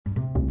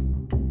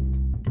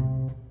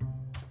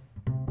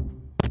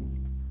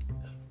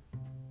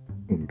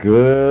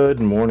Good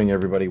morning,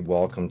 everybody.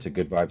 Welcome to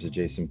Good Vibes with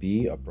Jason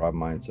B, a Broad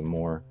Minds and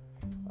More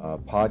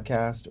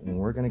podcast. And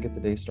we're going to get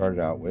the day started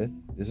out with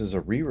this is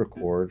a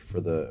re-record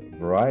for the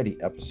Variety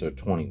episode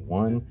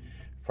 21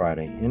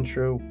 Friday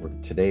intro.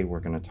 Today we're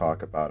going to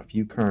talk about a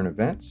few current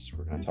events.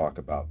 We're going to talk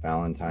about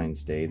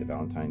Valentine's Day, the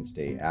Valentine's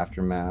Day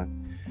aftermath,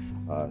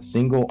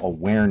 single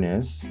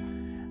awareness,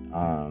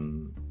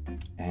 and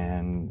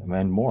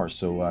more.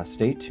 So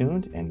stay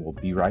tuned, and we'll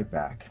be right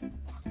back.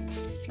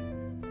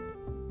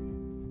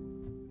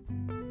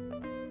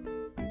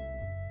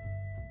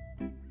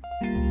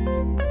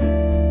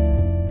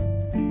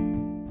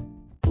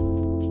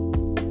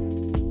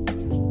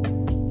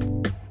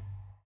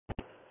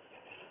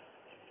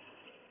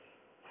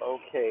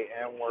 Okay,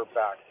 and we're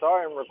back.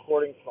 Sorry I'm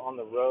recording on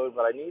the road,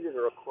 but I needed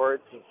to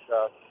record some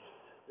stuff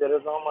that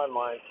is on my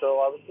mind.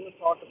 So I was going to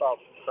talk about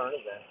some current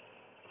events.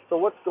 So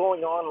what's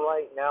going on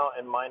right now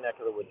in my neck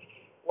of the woods?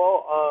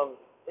 Well,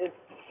 it's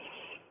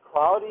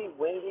cloudy,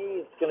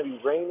 windy. It's going to be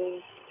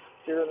raining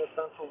here in the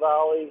Central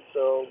Valley.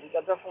 So we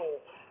got definitely,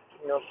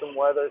 some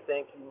weather.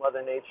 Thank you,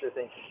 Mother Nature.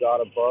 Thank you,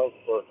 God above,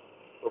 for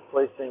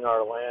replacing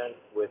our land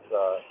with,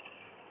 the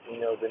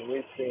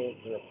nutrients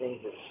and the things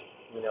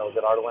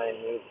that our land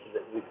needs so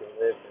that we can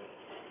live and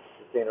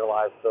sustain our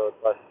lives. So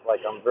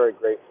it's I'm very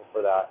grateful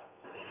for that.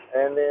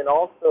 And then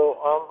also,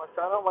 I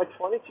found out my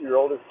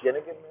 22-year-old is going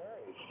to get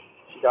married.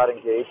 She got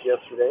engaged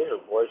yesterday. Her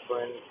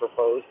boyfriend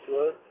proposed to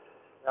her.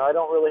 Now, I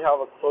don't really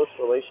have a close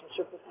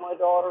relationship with my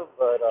daughter,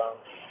 but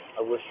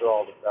I wish her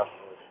all the best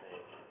in this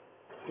thing.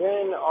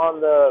 Then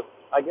on the,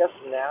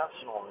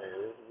 national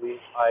news,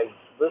 I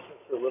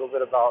listened to a little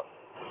bit about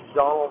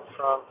Donald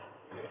Trump's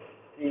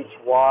speech,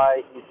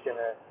 why he's going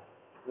to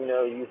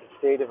use a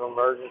state of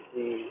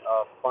emergency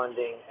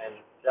funding and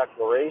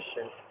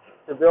declaration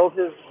to build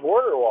his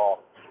border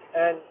wall.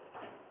 And,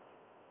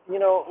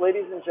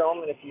 ladies and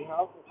gentlemen, if you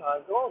have some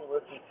time, go and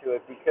listen to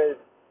it, because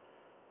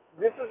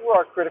this is where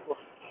our critical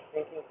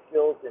thinking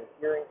skills and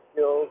hearing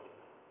skills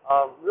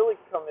really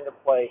come into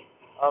play.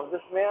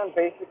 This man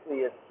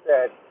basically has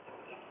said,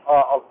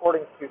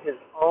 according to his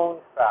own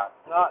facts,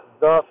 not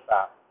the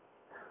facts,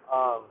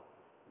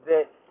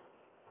 that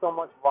so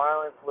much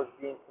violence was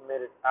being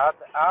committed at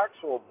the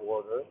actual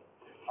border,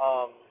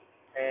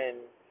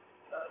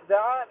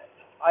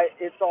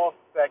 it's all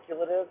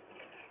speculative,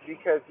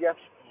 because yes,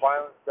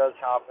 violence does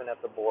happen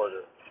at the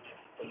border,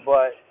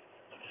 but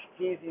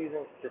he's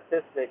using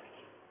statistics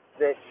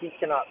that he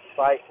cannot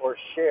cite or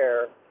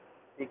share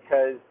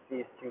because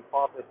he's too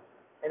pompous.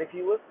 And if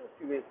you listen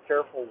to his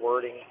careful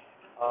wording,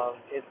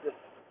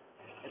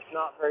 it's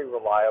not very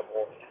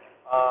reliable.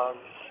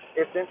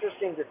 It's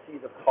interesting to see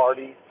the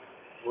parties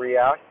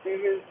react to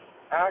his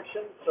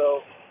actions.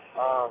 So,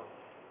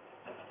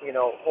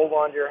 hold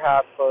on to your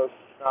hat, folks.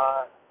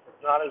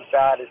 It's not as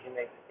bad as you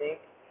may think,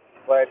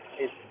 but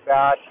it's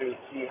bad to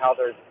see how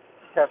they're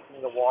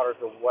testing the waters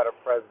of what a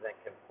president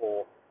can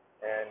pull.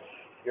 And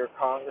your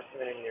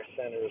congressmen and your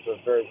senators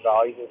are very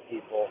valuable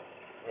people,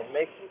 and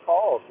make some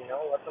calls.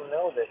 Let them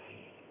know that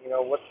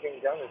what's being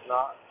done is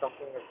not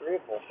something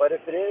agreeable. But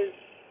if it is,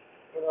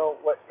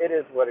 it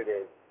is what it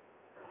is.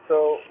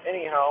 So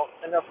anyhow,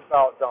 enough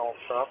about Donald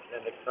Trump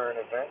and the current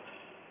events.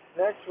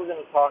 Next, we're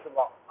going to talk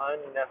about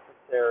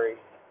unnecessary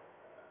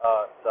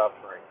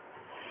suffering.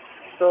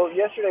 So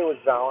yesterday was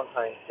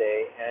Valentine's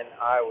Day, and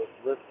I was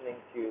listening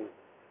to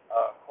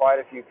quite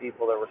a few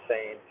people that were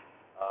saying,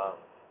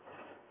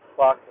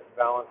 fuck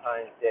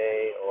Valentine's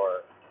Day,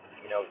 or,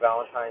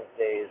 Valentine's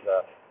Day is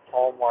a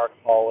Hallmark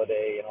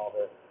holiday and all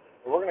this.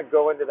 And we're going to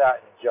go into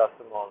that in just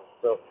a moment.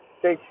 So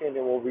stay tuned,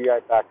 and we'll be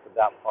right back to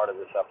that part of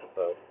this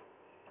episode.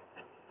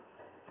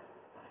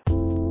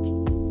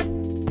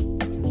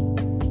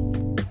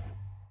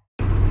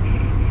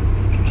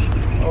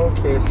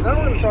 Okay, so now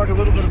we're going to talk a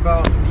little bit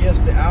about,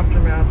 the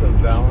aftermath of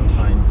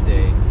Valentine's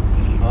Day.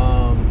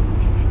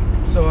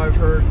 So I've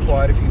heard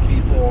quite a few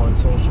people on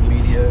social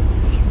media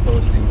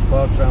posting,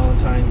 fuck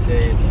Valentine's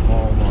Day, it's a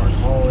Hallmark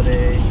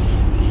holiday,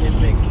 it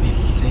makes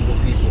single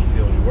people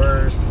feel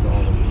worse,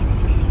 all this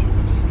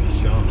just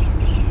junk.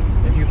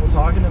 And people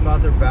talking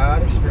about their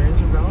bad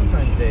experience with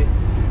Valentine's Day.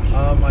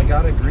 I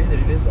gotta agree that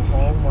it is a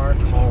Hallmark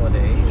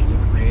holiday. It's a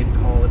created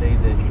holiday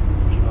that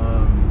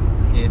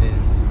it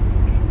is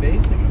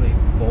basically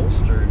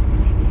bolstered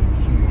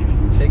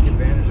to take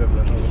advantage of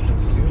a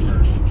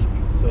consumer.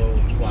 So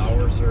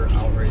flowers are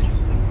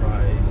outrageously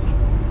priced,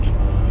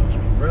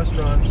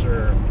 restaurants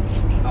are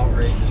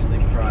outrageously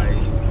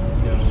priced,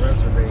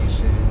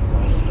 reservations,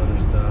 all this other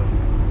stuff,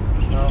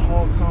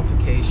 all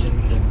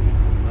complications, and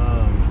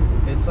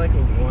it's like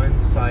a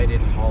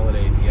one-sided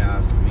holiday, if you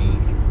ask me.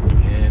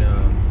 And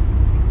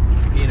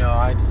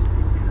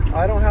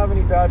I don't have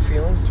any bad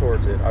feelings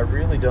towards it. I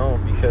really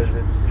don't, because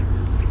it's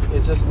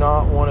just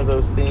not one of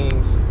those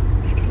things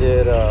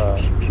that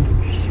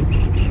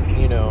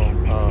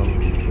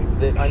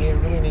that I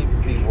really need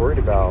to be worried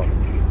about.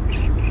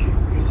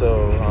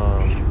 So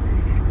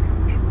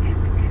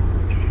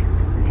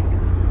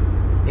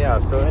yeah.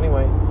 So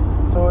anyway,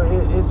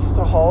 it's just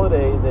a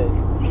holiday that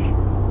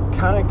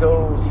kind of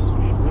goes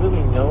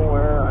really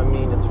nowhere. I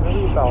mean, it's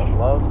really about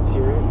love,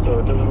 period. So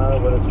it doesn't matter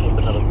whether it's with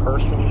another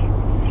person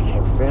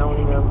or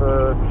family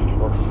member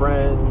or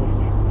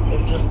friends.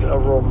 It's just a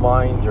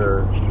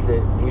reminder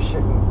that we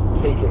shouldn't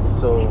take it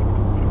so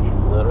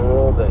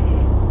literal that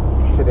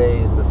today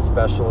is the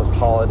specialist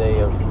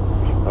holiday of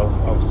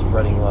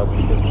spreading love,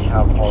 because we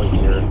have all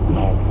year and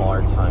all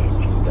our time to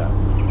do that.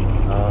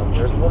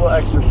 There's a little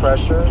extra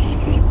pressure,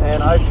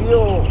 and I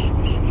feel,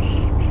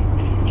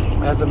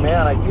 as a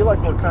man, I feel like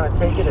we're kind of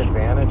taken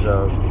advantage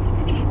of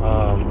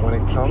when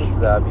it comes to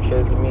that,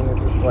 because, I mean,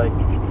 it's just like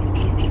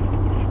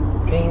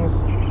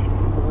things,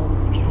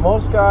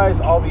 most guys,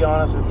 I'll be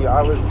honest with you,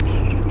 I was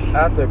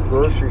at the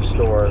grocery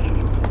store,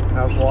 and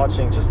I was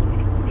watching just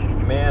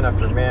man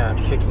after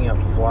man picking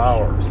up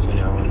flowers,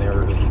 and they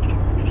were just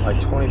like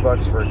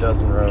 $20 for a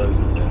dozen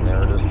roses, and they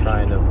were just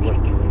trying to look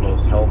for the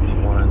most healthy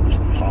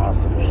ones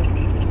possible.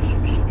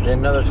 Then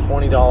another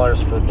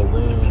 $20 for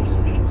balloons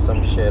and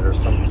some shit or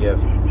some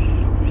gift,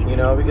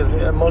 because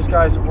most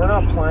guys, we're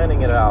not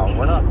planning it out,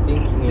 we're not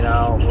thinking it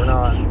out, we're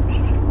not,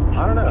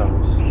 I don't know,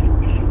 just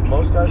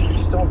most guys, we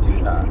just don't do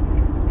that.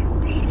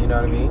 You know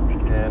what I mean?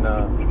 And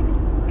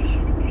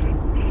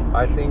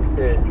I think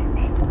that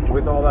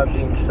with all that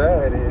being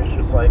said, it's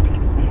just like,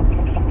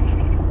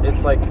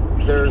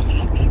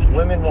 there's,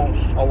 women won't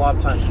a lot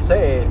of times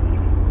say it,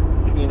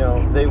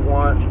 they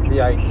want the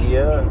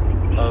idea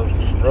of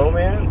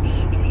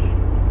romance,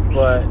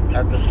 but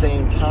at the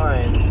same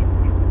time,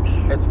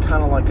 it's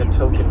kind of like a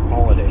token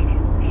holiday,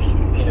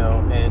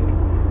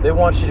 and they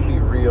want you to be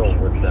real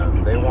with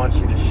them. They want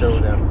you to show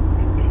them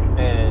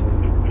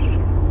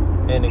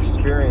and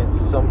experience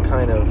some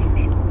kind of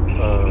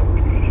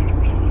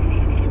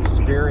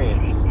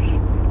experience,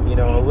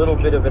 a little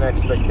bit of an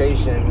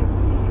expectation.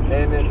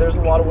 And there's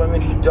a lot of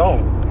women who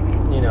don't,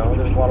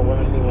 there's a lot of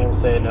women who will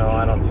say, no,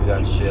 I don't do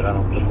that shit, I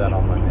don't put that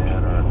on my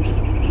man or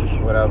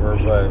whatever,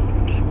 but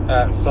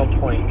at some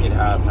point it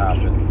has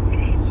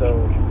happened.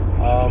 So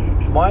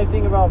my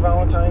thing about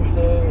Valentine's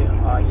Day,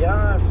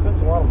 I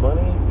spent a lot of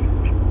money,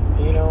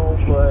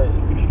 but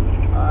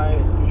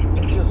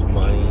it's just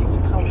money.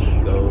 It comes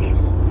and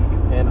goes,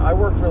 and I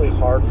work really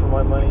hard for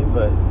my money,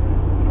 but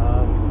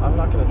I'm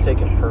not going to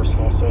take it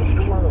personal. So if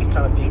you're one of those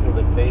kind of people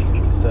that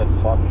basically said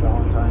fuck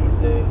Valentine's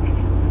Day,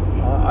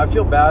 I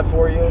feel bad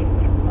for you.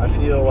 I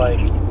feel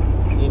like,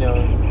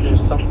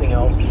 there's something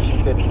else that you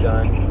could have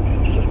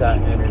done with that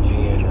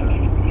energy,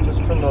 and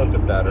just promote the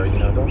better,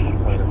 don't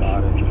complain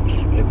about it.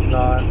 It's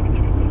not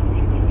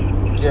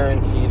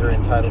guaranteed or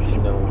entitled to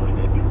no one.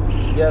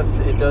 And yes,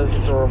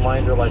 it's a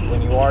reminder, like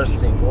when you are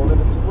single, that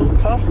it's a little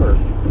tougher.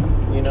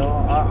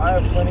 I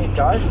have plenty of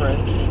guy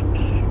friends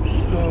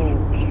who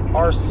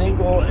are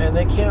single and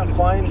they can't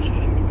find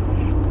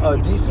a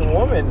decent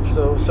woman,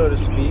 so to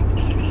speak.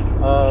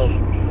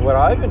 What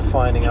I've been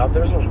finding out,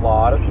 there's a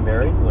lot of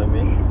married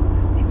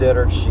women that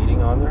are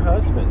cheating on their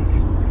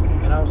husbands,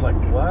 and I was like,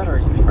 what, are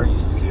you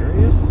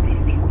serious?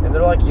 And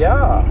they're like,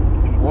 yeah.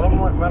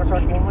 Matter of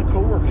fact, one of my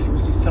coworkers, he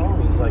was just telling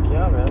me, he's like,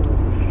 yeah, man,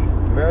 this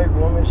married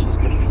woman, she's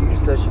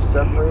confused, says she's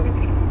separated,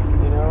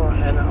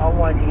 and I'm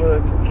like,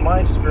 look,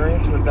 my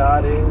experience with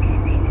that is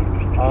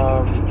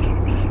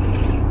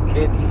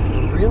it's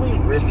really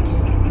risky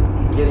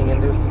getting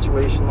into a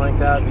situation like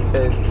that,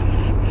 because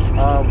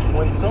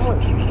when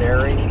someone's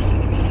married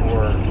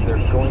or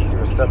they're going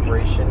through a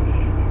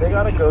separation, they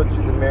got to go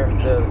through the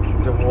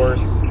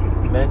divorce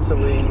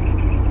mentally,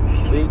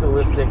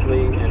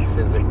 legalistically, and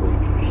physically,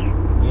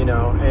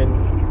 and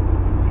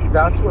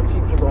that's what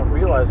people don't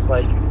realize.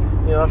 Like,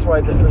 that's why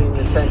in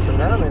the Ten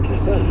Commandments it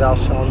says, thou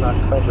shalt not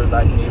covet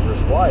thy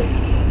neighbor's wife,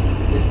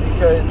 is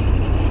because,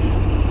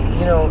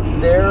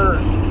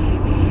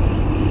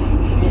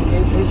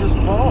 it's just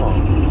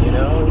wrong,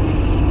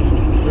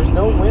 there's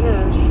no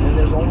winners and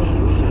there's only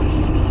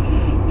losers.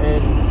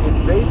 And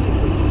it's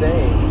basically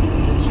saying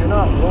that you're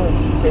not willing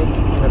to take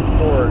in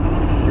accord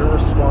your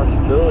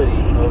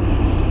responsibility of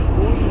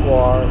who you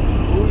are,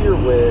 who you're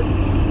with,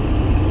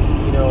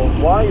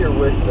 why you're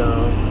with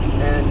them,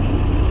 and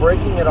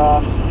breaking it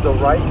off the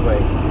right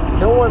way.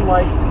 No one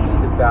likes to be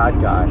the bad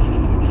guy,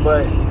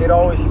 but it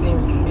always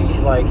seems to be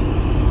like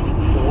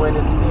when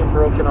it's being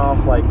broken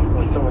off, like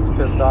when someone's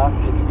pissed off,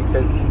 it's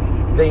because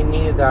they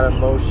needed that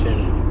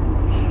emotion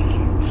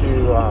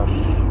to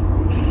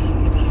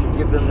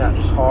give them that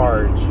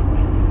charge,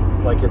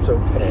 like it's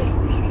okay,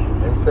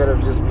 instead of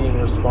just being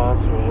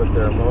responsible with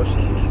their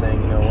emotions and saying,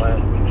 you know what,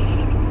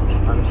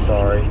 I'm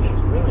sorry,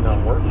 it's really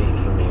not working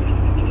for me.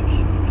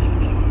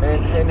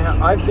 And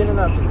I've been in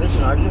that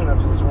position. I've been in that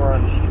position where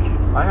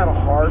I had a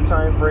hard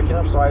time breaking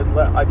up, so I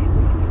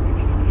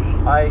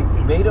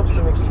made up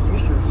some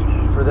excuses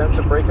for them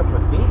to break up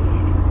with me.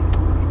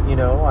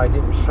 I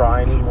didn't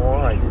try anymore.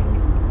 I didn't,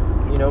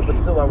 but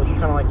still, I was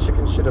kind of like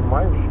chicken shit in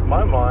my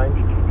mind.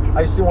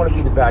 I just didn't want to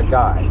be the bad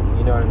guy.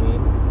 You know what I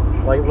mean?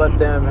 Like, let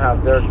them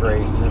have their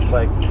grace. And it's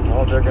like,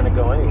 well, they're going to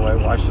go anyway.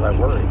 Why should I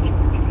worry?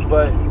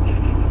 But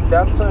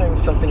that's saying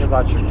something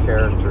about your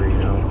character,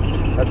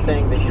 That's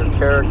saying that your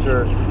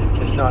character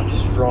is not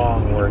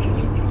strong where it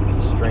needs to be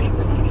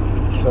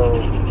strengthened.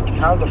 So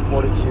have the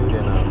fortitude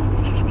and,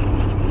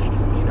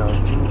 you know,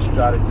 do what you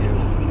got to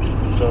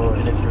do. So,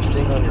 and if you're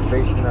single and you're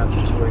facing that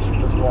situation,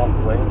 just walk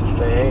away and just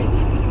say, hey,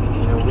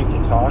 you know, we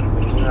can talk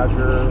when you have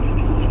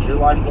your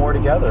life more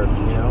together.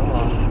 You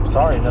know,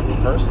 sorry, nothing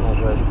personal,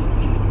 but,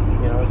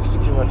 you know, it's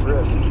just too much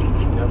risk.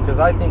 You know, because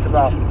I think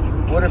about,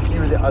 what if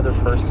you're the other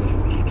person?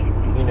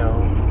 You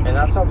know, and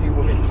that's how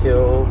people get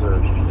killed or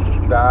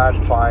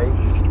bad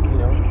fights. You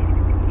know,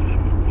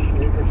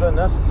 it's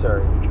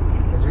unnecessary.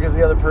 It's because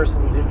the other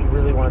person didn't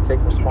really want to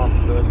take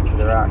responsibility for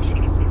their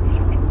actions.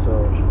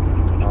 So,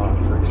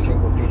 for you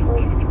single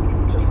people,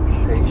 just be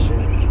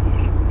patient.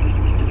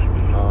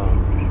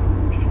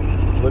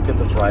 Look at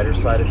the brighter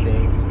side of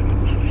things.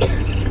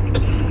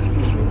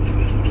 Excuse me.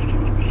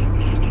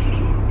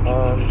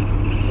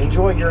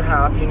 Enjoy your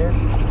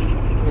happiness.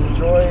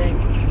 Enjoy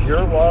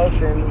your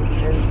love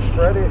and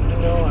spread it. You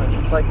know,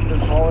 it's like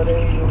this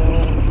holiday. You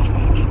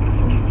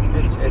know,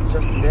 it's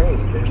just a day.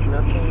 There's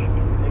nothing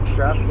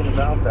extravagant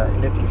about that.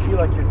 And if you feel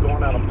like you're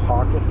going out of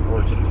pocket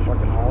for just a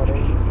fucking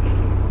holiday,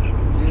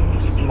 do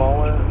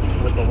smaller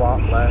with a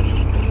lot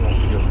less, and you won't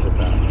feel so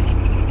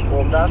bad.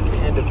 Well, that's the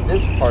end of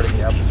this part of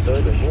the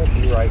episode, and we'll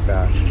be right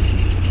back.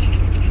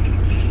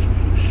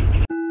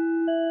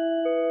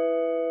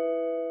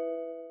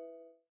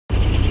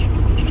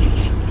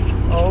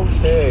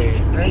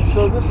 Okay, and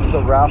so this is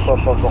the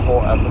wrap-up of the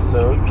whole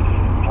episode.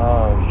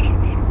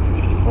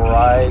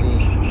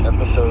 Variety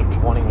episode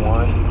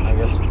 21, I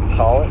guess you could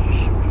call it.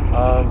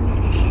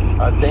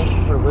 Thank you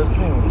for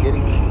listening and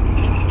getting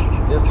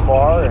this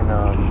far, and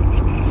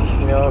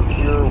you know, if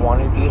you're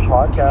wanting to be a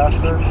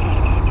podcaster,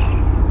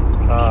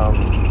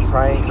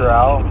 try Anchor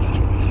out.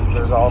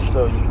 There's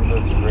also, you can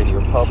go through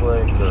Radio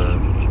Public or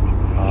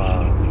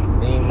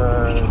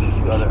Lemur. There's a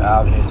few other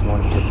avenues you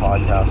want to be a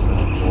podcaster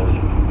and record.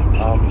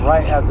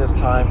 Right at this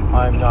time,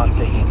 I'm not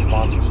taking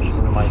sponsorships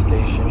into my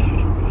station.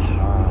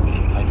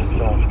 I just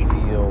don't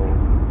feel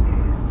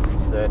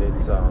that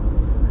it's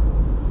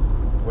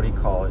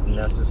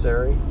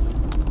necessary,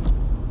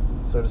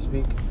 so to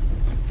speak.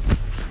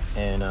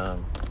 And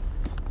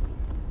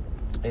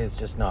it's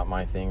just not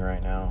my thing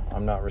right now.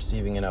 I'm not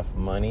receiving enough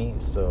money.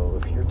 So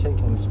if you're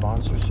taking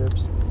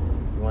sponsorships,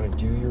 you want to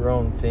do your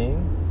own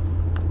thing,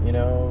 you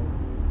know,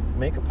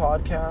 make a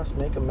podcast,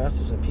 make a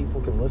message that people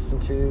can listen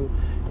to,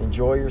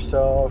 enjoy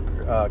yourself,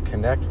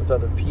 connect with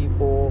other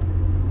people,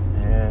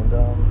 and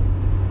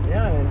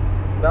and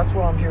that's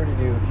what I'm here to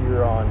do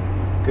here on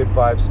Good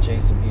Vibes with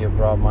Jason B. of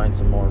Broad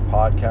Minds and More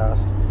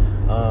podcast.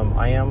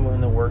 I am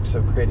in the works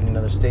of creating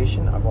another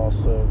station. I've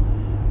also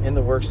in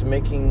the works of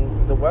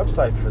making the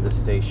website for this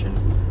station.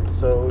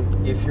 So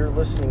if you're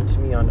listening to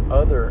me on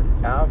other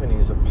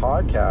avenues of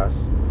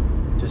podcasts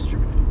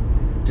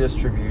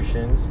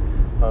distributions,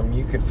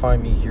 you could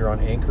find me here on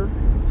Anchor.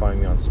 You can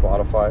find me on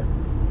Spotify.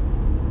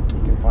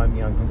 You can find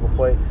me on Google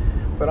Play.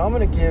 But I'm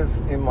going to give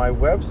in my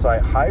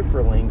website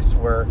hyperlinks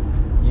where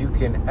you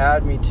can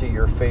add me to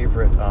your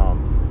favorite,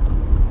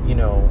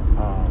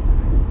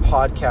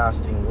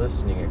 podcasting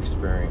listening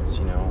experience,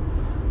 you know,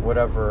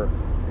 whatever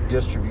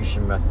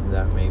distribution method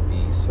that may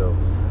be. So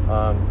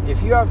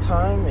if you have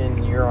time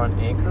and you're on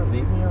Anchor,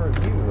 leave me a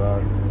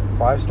review.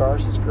 5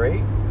 stars is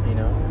great, you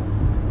know.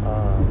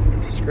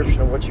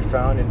 Description of what you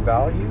found in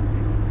value.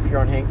 If you're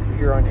on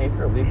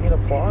Anchor, leave me an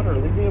applaud or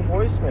leave me a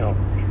voicemail.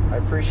 I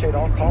appreciate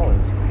all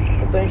call-ins.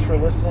 Well, thanks for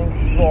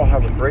listening. You all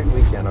have a great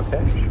weekend,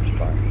 okay?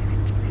 Bye.